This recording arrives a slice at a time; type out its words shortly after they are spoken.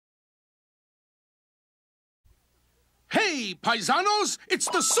Hey, paisanos, it's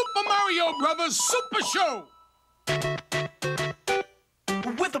the Super Mario Brothers Super Show!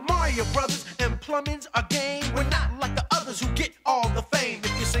 With the Mario Brothers and plumbing's our game. We're not like the others who get all the fame.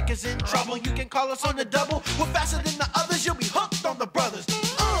 If your sink is in trouble, you can call us on the double. We're faster than the others, you'll be hooked on the brothers.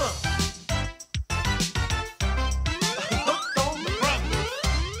 Hooked on the brothers.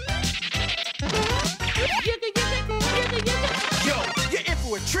 Yo, you're in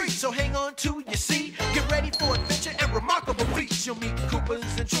for a treat, so hang on to your seat. Get ready for adventure and remarkable feats. You'll meet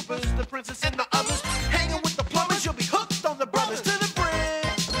Koopas and Troopers, the princess and the others. Hanging with the plumbers, you'll be hooked on the brothers. To the bridge.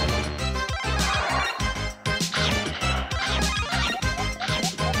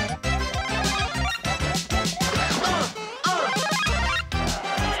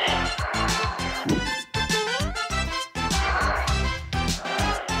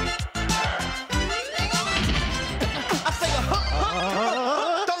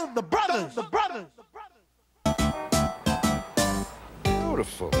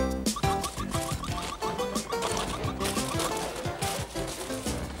 Beautiful.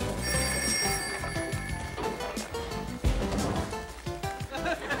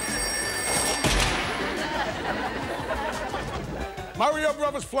 Mario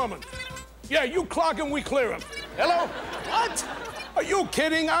Brothers Plumbing. Yeah, you clog him, we clear him. Hello? What? Are you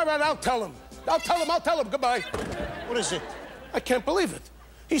kidding? All right, I'll tell him. I'll tell him. Goodbye. What is it? I can't believe it.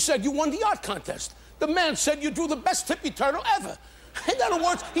 He said you won the art contest. The man said you drew the best tippy turtle ever. In other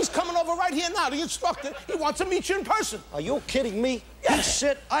words, he's coming over right here now, the instructor. He wants to meet you in person. Are you kidding me? Yeah. He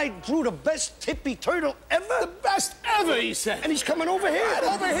said I drew the best tippy turtle ever? The best ever, he said. And he's coming over here? Right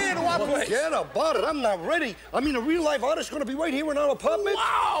over here to our place. Forget about it. I'm not ready. I mean, a real-life artist going to be right here in our apartment?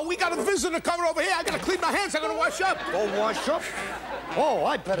 Wow, we got a visitor coming over here. I got to clean my hands. I got to wash up. Go wash up? Oh,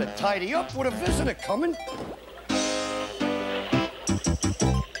 I better tidy up with a visitor coming.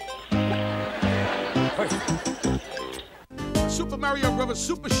 Super Mario Brothers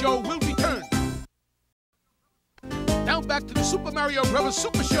Super Show will return. Now back to the Super Mario Brothers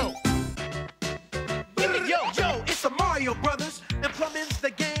Super Show. Yo, it's the Mario Brothers, and plumbing's the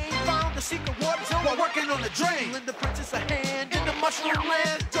game. Found the secret water zone while working on the drain. Lend the princess a hand in the mushroom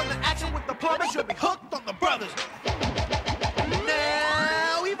land. Join the action with the plumbers, you'll be hooked on the brothers.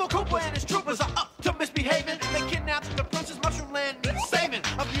 Now, evil Koopa and his troopers are up to misbehaving. They kidnapped the princess, mushroom land needs saving.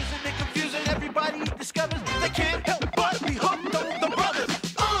 Abusing and confusing, everybody discovers they can't help but be hooked on the brothers.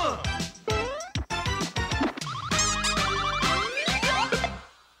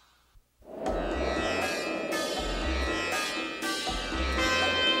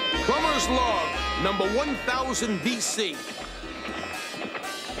 Plumber's Log, number 1000 BC.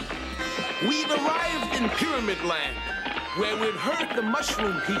 We'd arrived in Pyramid Land, where we'd heard the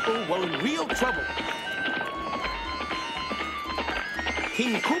mushroom people were in real trouble.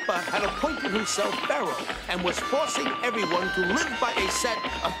 King Koopa had appointed himself pharaoh and was forcing everyone to live by a set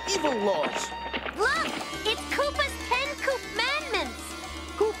of evil laws. Look, it's Koopa's 10 Koopmandments.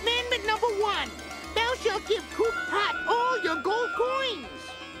 Koopmandment number 1. Thou shalt give Koop-Pot all your gold coins.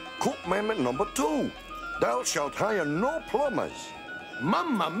 Koopmandment number 2. Thou shalt hire no plumbers.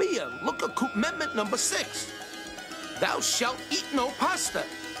 Mamma mia, look at Koopmandment number 6. Thou shalt eat no pasta.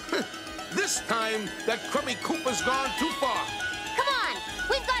 This time, that crummy Koopa's gone too far. Come on,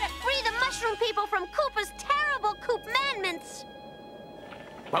 we've got to free the mushroom people from Koopa's terrible Koopmandments.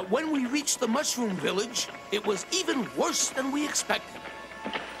 But when we reached the mushroom village, it was even worse than we expected.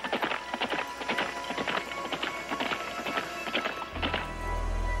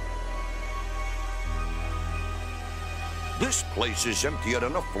 This place is emptier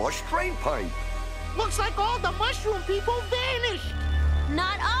than a flush drain pipe. Looks like all the mushroom people vanished.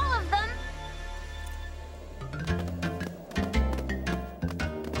 Not all of them.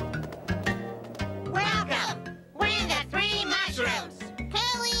 Welcome! We're the 3 mushrooms.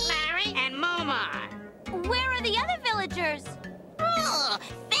 Kelly, Larry, and Momar. Where are the other villagers? Oh,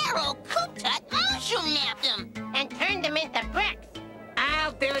 Pharaoh Koop-Tut mushroom napped them and turned them into bricks.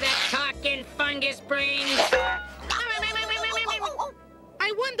 I'll do the talking, fungus brains.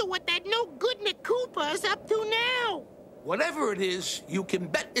 I wonder what that no-good McKoopa is up to now. Whatever it is, you can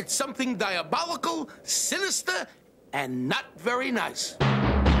bet it's something diabolical, sinister, and not very nice. At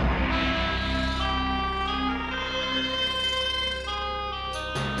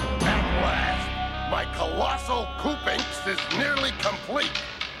last, my colossal Koopinx is nearly complete.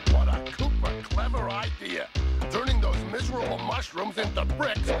 What a Koopa clever idea. Turning those miserable mushrooms into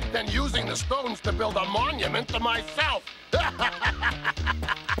bricks, then using the stones to build a monument to myself.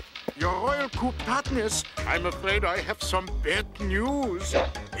 Your Royal Koop-Tatness, I'm afraid I have some bad news.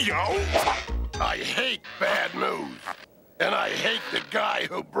 Yo! I hate bad news. And I hate the guy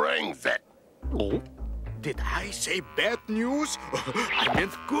who brings it. Oh? Did I say bad news? I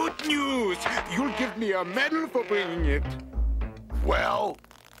meant good news. You'll give me a medal for bringing it. Well,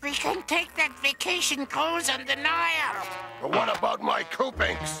 We can take that vacation cruise on the Nile. what about my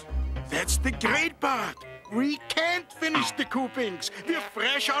Koopinx? That's the great part. We can't finish the Koopinx. We're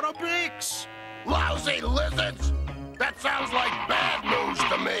fresh out of bricks. Lousy lizards? That sounds like bad news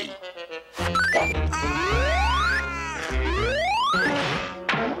to me.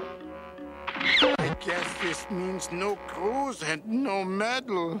 I guess this means no cruise and no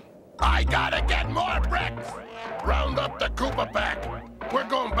medal. I gotta get more bricks. Round up the Koopa pack. We're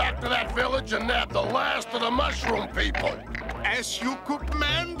going back to that village and nab the last of the mushroom people. As you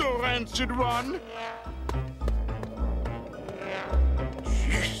Koopmando, answered one.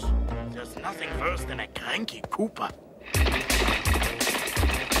 Jeez, there's nothing worse than a cranky Koopa.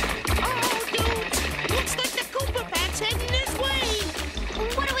 Oh, dudes! Looks like the Koopa Pack's heading this way!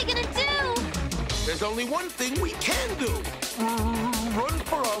 What are we gonna do? There's only one thing we can do. Run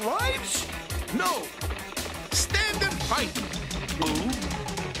for our lives? No. Stand and fight.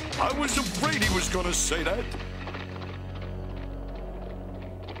 I was afraid he was gonna say that.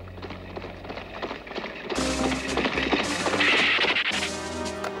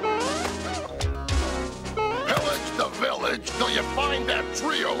 Pillage the village till you find that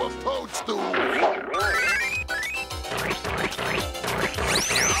trio of toadstools.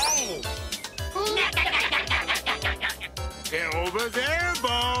 They're over there,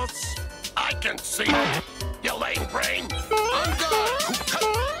 boss. I can see it. You lame brain. On guard.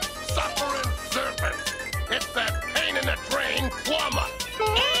 Suffering serpent. It's that pain in the drain plumber.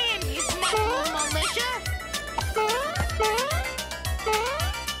 And his mushroom militia!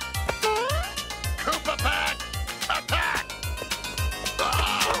 Koopa pack, attack!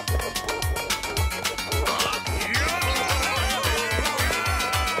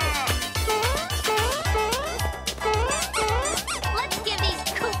 Let's give these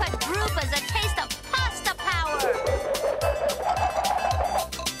Koopa Droopas a taste of pasta power.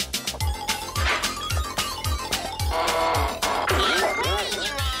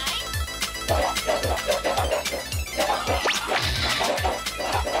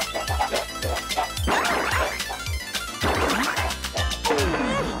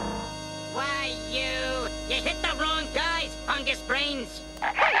 Why, you hit the wrong guys, fungus brains.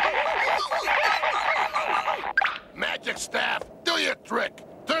 Magic staff, do your trick.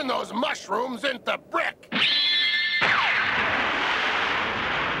 Turn those mushrooms into brick.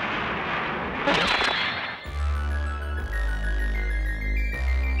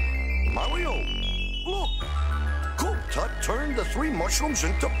 Mario, look. Koop Tut turned the 3 mushrooms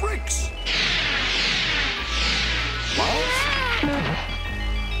into bricks.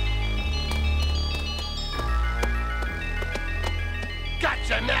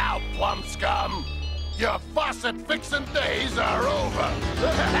 Gotcha now, plum scum. Your faucet-fixing days are over.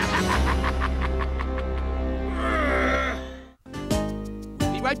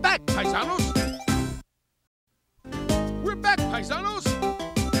 Be right back, paisanos. We're back, paisanos.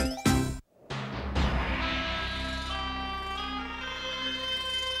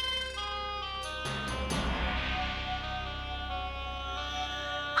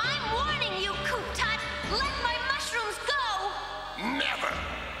 I'm warning you, Koop Tut. Let my mushrooms go. Never.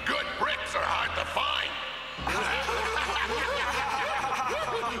 Good bricks are hard to find.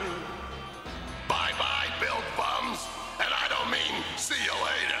 Bye-bye, build bums. And I don't mean see you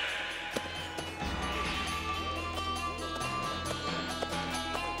later.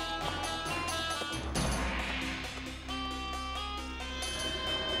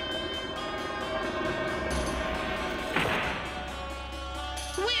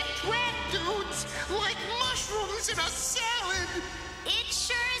 We're trapped, dudes! Like mushrooms in a salad! It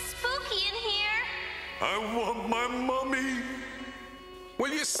sure is spooky in here. I want my mummy.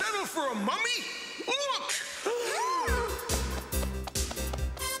 Will you settle for a mummy? Look!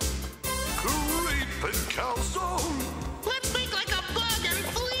 Creeping calzone. Let's make like a bug and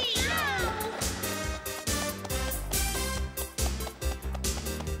flee!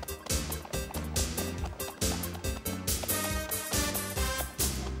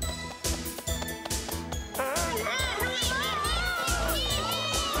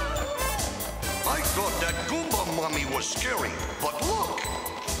 I thought that Goomba mummy was scary, but look.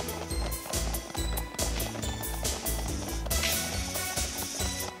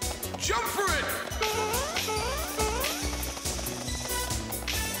 Jump for it!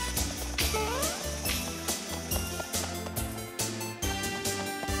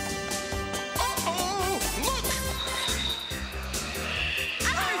 Uh-oh! Look!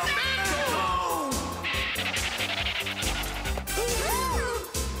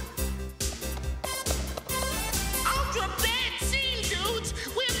 extra bad scene, dudes.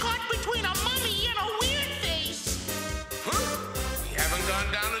 We're caught between a mummy and a weird face. Huh? We haven't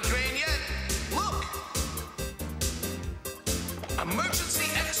gone down the drain yet. Look! Emergency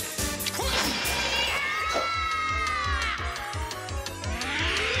exit.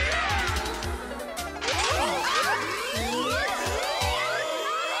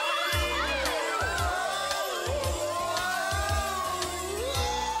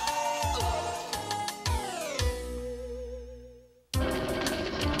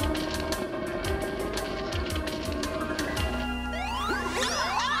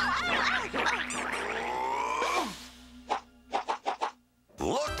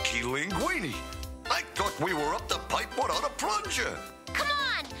 Lucky linguini. I thought we were up the pipe without a plunger. Come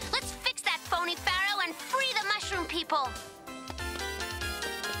on, let's fix that phony pharaoh and free the mushroom people.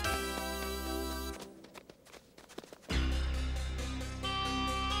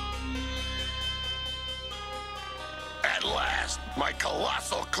 At last, my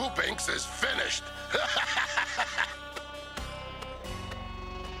colossal Koopinx is finished.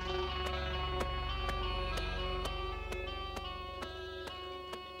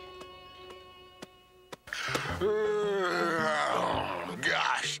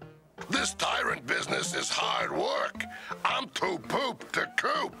 Gosh, this tyrant business is hard work. I'm too pooped to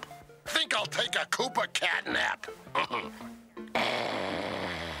coop. Think I'll take a Koopa cat nap.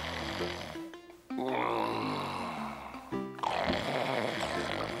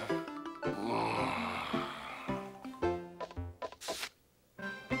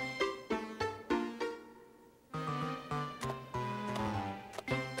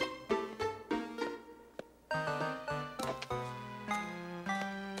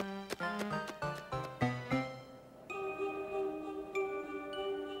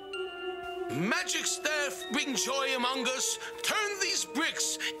 Magic staff bring joy among us. Turn these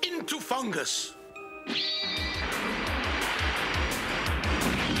bricks into fungus.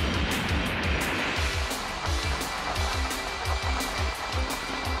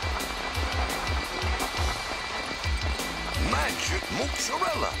 Magic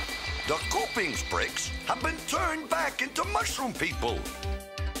mozzarella. The Koopinx bricks have been turned back into mushroom people.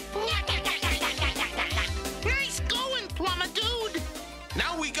 Nice going, plumber dude.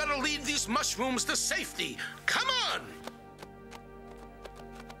 Now we gotta lead these mushrooms to safety. Come on!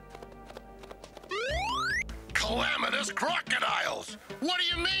 Calamitous crocodiles! What do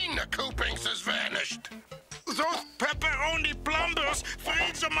you mean the Koopinx has vanished? Those pepperoni plumbers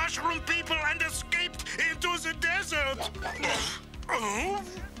freed the mushroom people and escaped into the desert.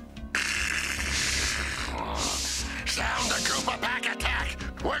 Sound the Koopa pack attack!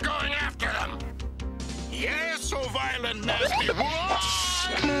 We're going after them! Yes, so violent, nasty.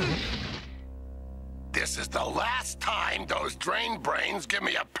 This is the last time those drain brains give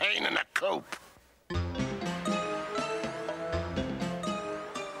me a pain in the coop.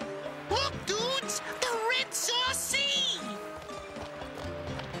 Look, dudes, the red sauce sea.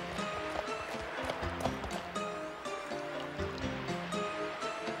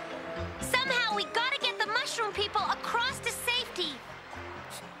 Somehow we gotta get the mushroom people across to safety.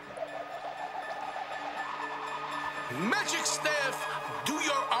 Magic staff, do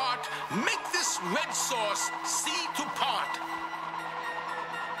your art. Make this red sauce sea to part.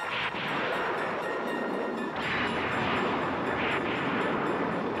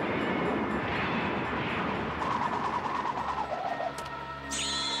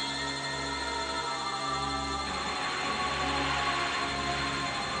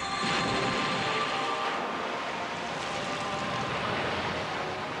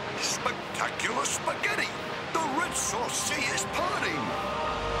 Spectacular spaghetti! The red sauce sea is parting!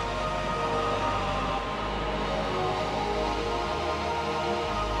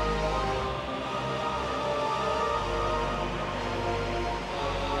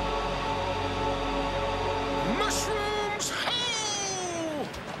 Mushrooms, ho!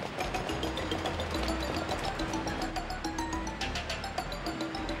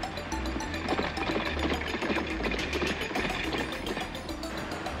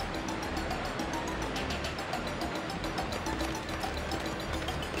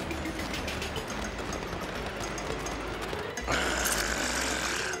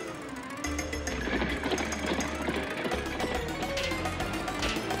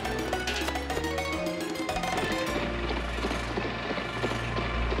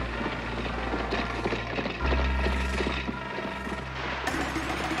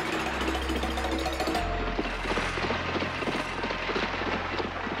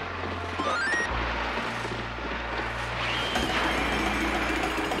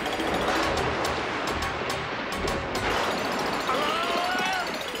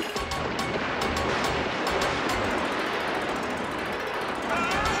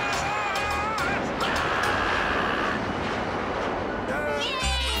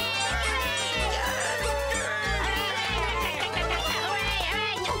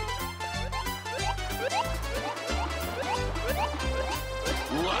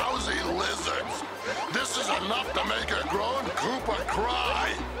 enough to make a grown Koopa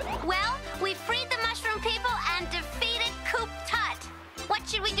cry. Well, we freed the mushroom people and defeated Koop Tut. What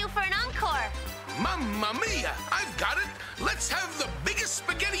should we do for an encore? Mamma mia! I've got it! Let's have the biggest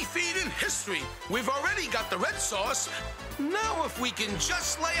spaghetti feed in history. We've already got the red sauce. Now if we can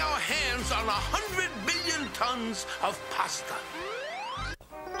just lay our hands on 100 billion tons of pasta.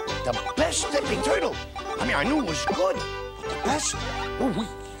 The best dipping turtle. I mean, I knew it was good. But the best? Oh,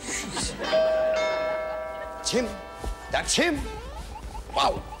 jeez. It's him. That's him.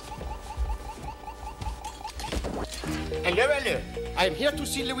 Wow. Hello, hello. I am here to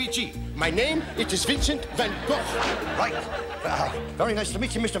see Luigi. My name, it is Vincent van Gogh. Right. Very nice to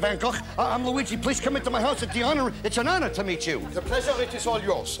meet you, Mr. Van Gogh. I'm Luigi. Please come into my house at the honor. It's an honor to meet you. The pleasure, it is all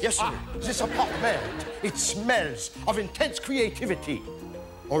yours. Yes, sir. This apartment, it smells of intense creativity.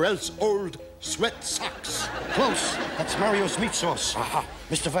 Or else old sweat socks. Close. That's Mario's meat sauce. Aha.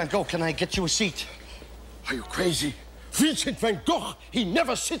 Mr. Van Gogh, can I get you a seat? Are you crazy? Vincent van Gogh, he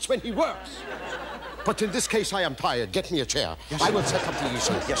never sits when he works. But in this case, I am tired. Get me a chair. Yes, I will set up the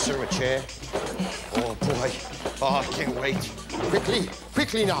easel. Yes, sir, a chair. Oh, boy. Oh, I can't wait.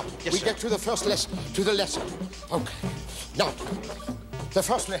 Quickly now. Yes, we sir. get to the first lesson, Okay. Now, the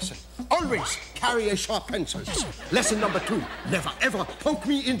first lesson. Always carry a sharp pencil. Lesson number 2, never ever poke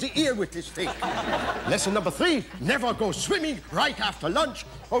me in the ear with this thing. Lesson number 3, never go swimming right after lunch.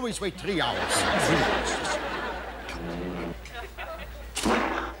 Always wait 3 hours. 3 hours.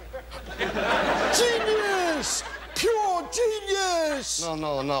 Genius! Pure genius!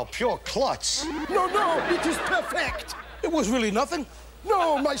 No. Pure klutz. No, it is perfect. It was really nothing.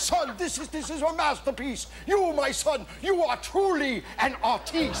 No, my son, this is a masterpiece. You, my son, you are truly an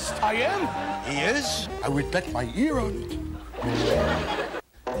artiste. I am? He is? I would bet my ear on it.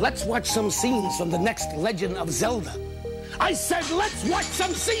 Let's watch some scenes from the next Legend of Zelda. I said let's watch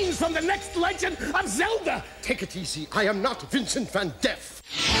some scenes from the next Legend of Zelda. Take it easy. I am not Vincent van Deff.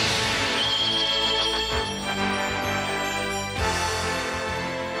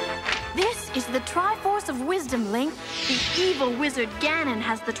 This is the Triforce of Wisdom, Link. The evil wizard Ganon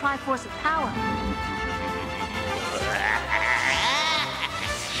has the Triforce of Power.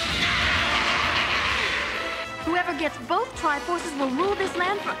 Whoever gets both Triforces will rule this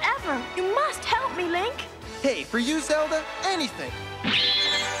land forever. You must help me, Link. Hey, for you, Zelda, anything.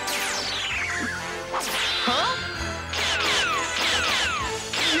 Huh?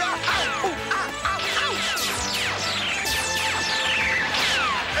 Yeah, ow, oh, ow, ow,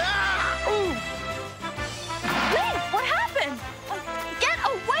 Link, what happened? Get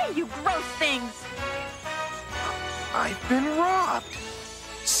away, you gross things! I've been robbed.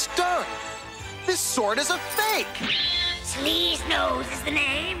 Stunned. This sword is a fake. Sleaze Nose is the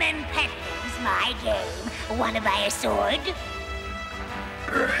name, and petting's my game. Wanna buy a sword?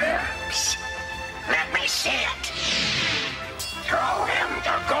 Psst. Let me see it. Throw him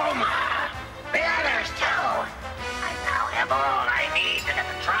to Goma. The others too. I now have all I need to get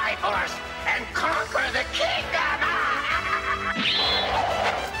the Triforce and conquer the kingdom.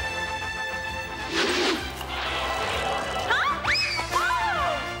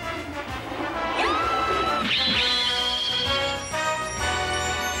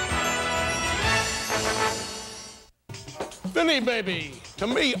 Vinny, baby, to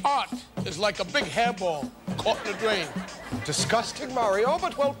me, art is like a big hairball caught in a drain. Disgusting, Mario,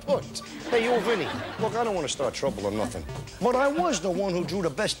 but well put. Hey, you, Vinny. Look, I don't want to start trouble or nothing. But I was the one who drew the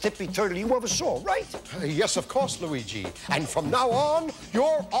best tippy turtle you ever saw, right? Yes, of course, Luigi. And from now on,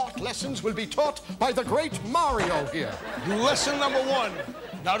 your art lessons will be taught by the great Mario here. Lesson number 1.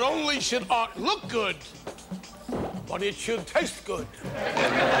 Not only should art look good, but it should taste good.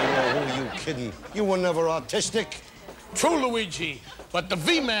 Mario, who are you kidding? You were never artistic. True, Luigi, but the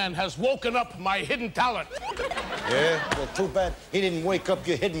V-Man has woken up my hidden talent. Yeah? Well, too bad he didn't wake up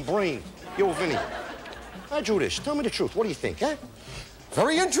your hidden brain. Yo, Vinny, I drew this. Tell me the truth. What do you think, huh?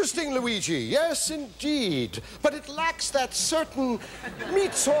 Very interesting, Luigi. Yes, indeed. But it lacks that certain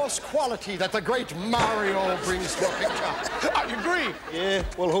meat sauce quality that the great Mario brings to a picture. I agree. Yeah?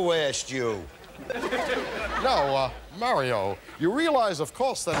 Well, who asked you? Now, Mario, you realize, of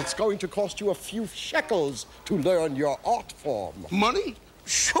course, that it's going to cost you a few shekels to learn your art form. Money?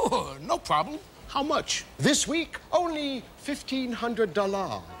 Sure, no problem. How much? This week, only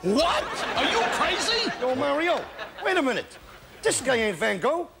 $1,500. What? Are you crazy? Yo, Mario, wait a minute. This guy ain't Van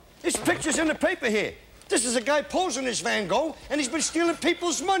Gogh. His picture's in the paper here. This is a guy posing as Van Gogh, and he's been stealing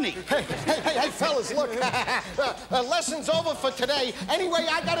people's money. Hey, fellas, look. Lesson's over for today. Anyway,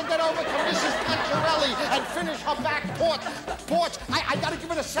 I gotta get over to Mrs. Pancherelli and finish her back porch. I gotta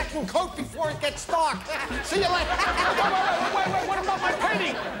give it a second coat before it gets dark. See you later. Wait, what about my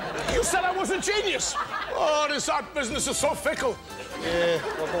painting? You said I was a genius. Oh, this art business is so fickle. Yeah,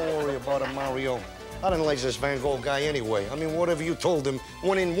 well, don't worry about it, Mario. I didn't like this Van Gogh guy anyway. I mean, whatever you told him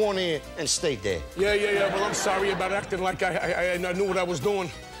went in one ear and stayed there. Yeah. Well, I'm sorry about acting like I knew what I was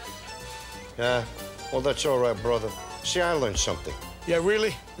doing. Yeah, well, that's all right, brother. See, I learned something. Yeah,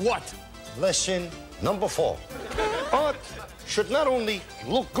 really? What? Lesson number 4. Art should not only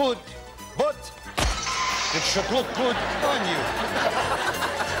look good, but it should look good on you.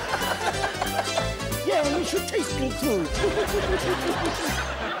 Yeah, and it should taste good, too.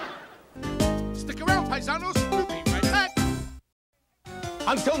 Stick around, paisanos. We'll be right back.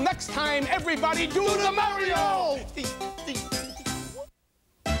 Until next time, everybody do the Mario!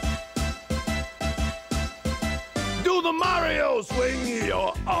 Do the Mario! Swing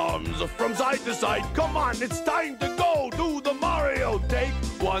your arms from side to side. Come on, it's time to go. Do the Mario. Take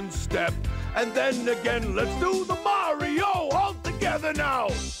one step, and then again. Let's do the Mario all together now.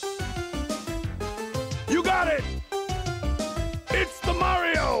 You got it! It's the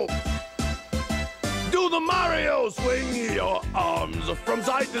Mario! Do the Mario! Swing your arms from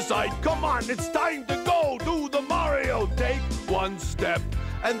side to side. Come on, it's time to go. Do the Mario. Take one step,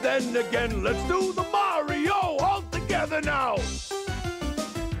 and then again. Let's do the Mario.